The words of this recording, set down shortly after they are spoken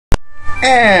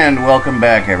And welcome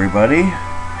back, everybody.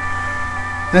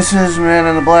 This is Man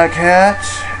in the Black Hat,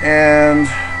 and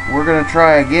we're going to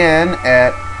try again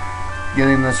at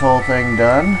getting this whole thing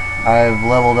done. I've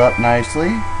leveled up nicely.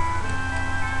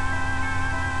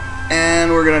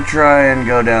 And we're going to try and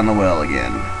go down the well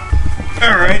again.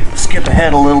 Alright, skip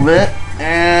ahead a little bit,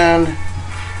 and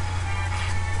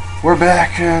we're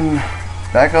back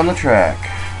on the track.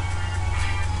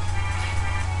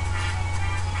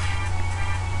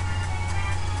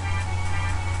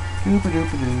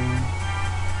 Doop-a-doop-a-doo.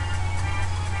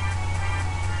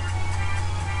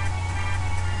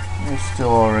 It's still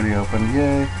already open,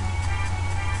 yay.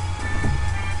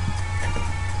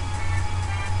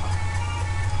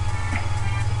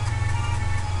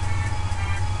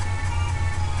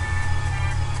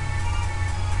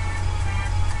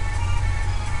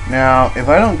 Now, if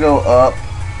I don't go up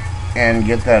and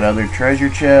get that other treasure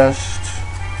chest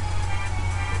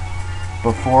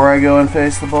before I go and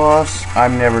face the boss,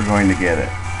 I'm never going to get it.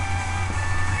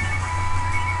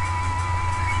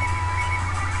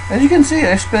 As you can see,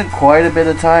 I spent quite a bit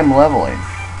of time leveling.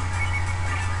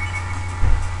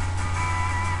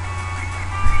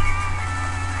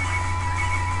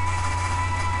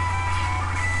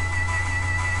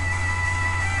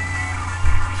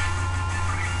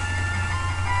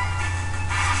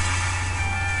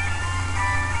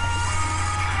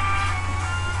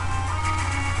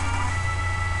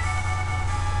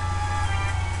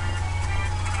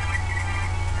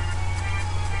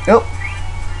 Nope.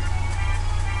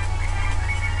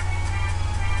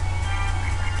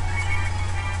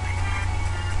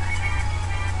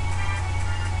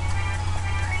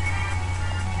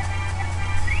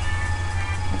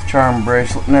 Charm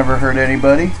bracelet never hurt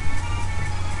anybody.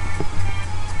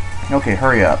 Okay,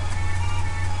 hurry up.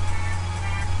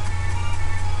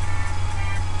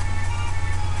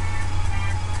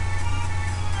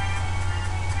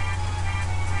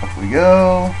 Up we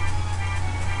go.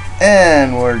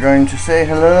 And we're going to say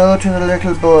hello to the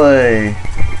little boy.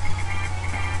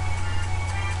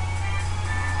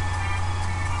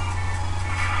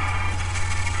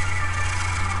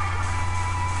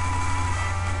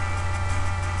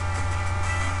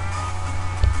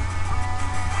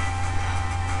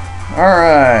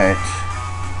 Alright.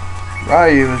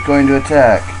 Ryu is going to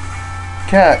attack.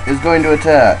 Cat is going to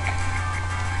attack.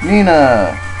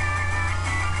 Nina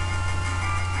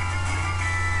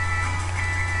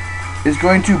is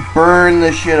going to burn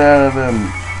the shit out of him.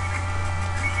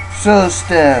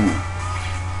 Sosten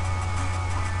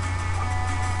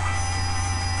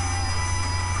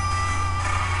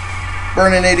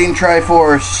burninating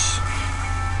Triforce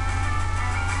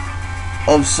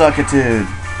of Suckitude.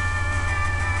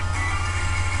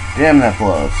 Damn, that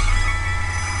blows.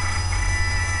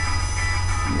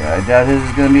 Yeah, I doubt his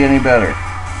is going to be any better.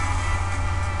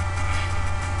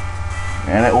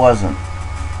 And it wasn't.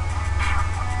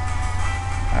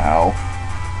 Ow.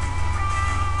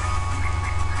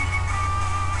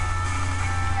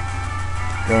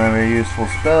 Don't have any useful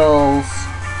spells.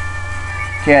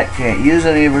 Cat can't use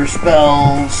any of her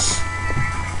spells.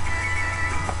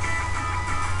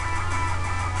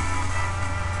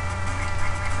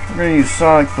 We're going to use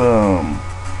Sonic Boom.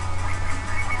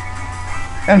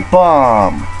 And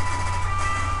Bomb.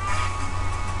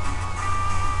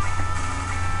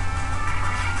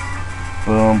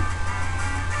 Boom.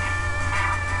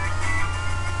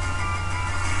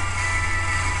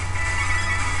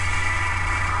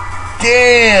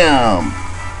 Damn!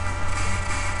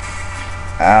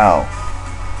 Ow.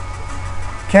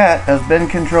 Cat has been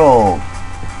controlled.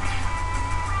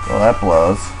 Well, that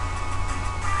blows.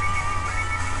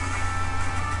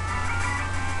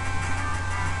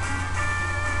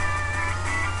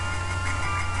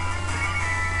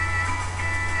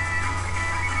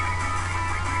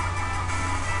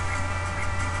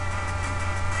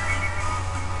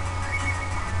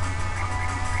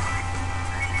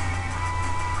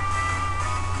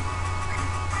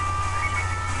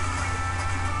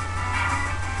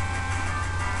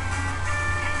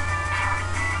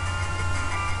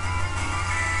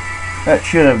 That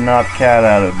should have knocked Cat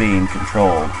out of being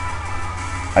controlled.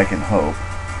 I can hope.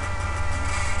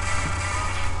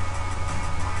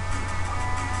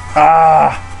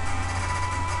 Ah!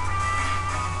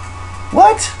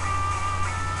 What?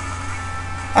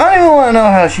 I don't even want to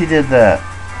know how she did that.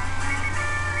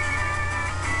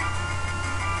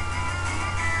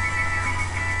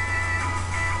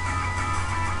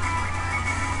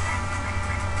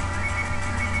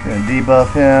 Gonna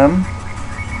debuff him.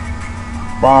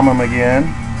 Bomb him again.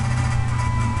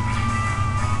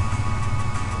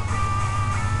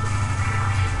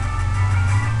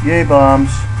 Yay,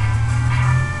 bombs.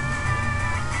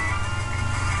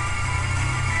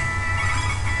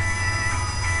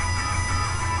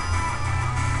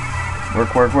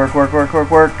 Work, work, work, work, work,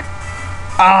 work, work.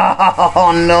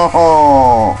 Oh, no.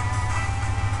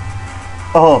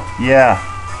 Oh, yeah.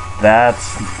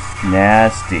 That's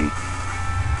nasty.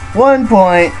 1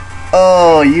 point.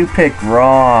 Oh, you picked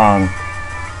wrong.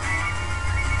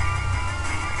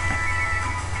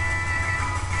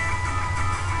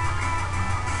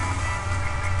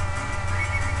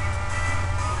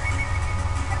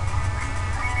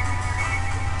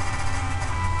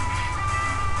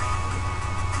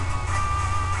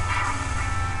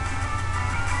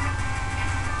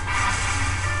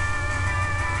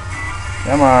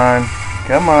 Come on.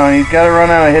 Come on. He's got to run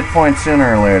out of hit points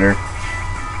sooner or later.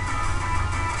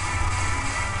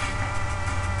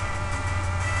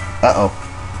 Uh-oh.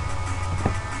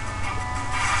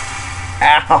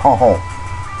 Ow!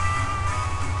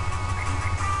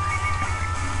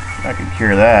 I can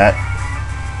cure that.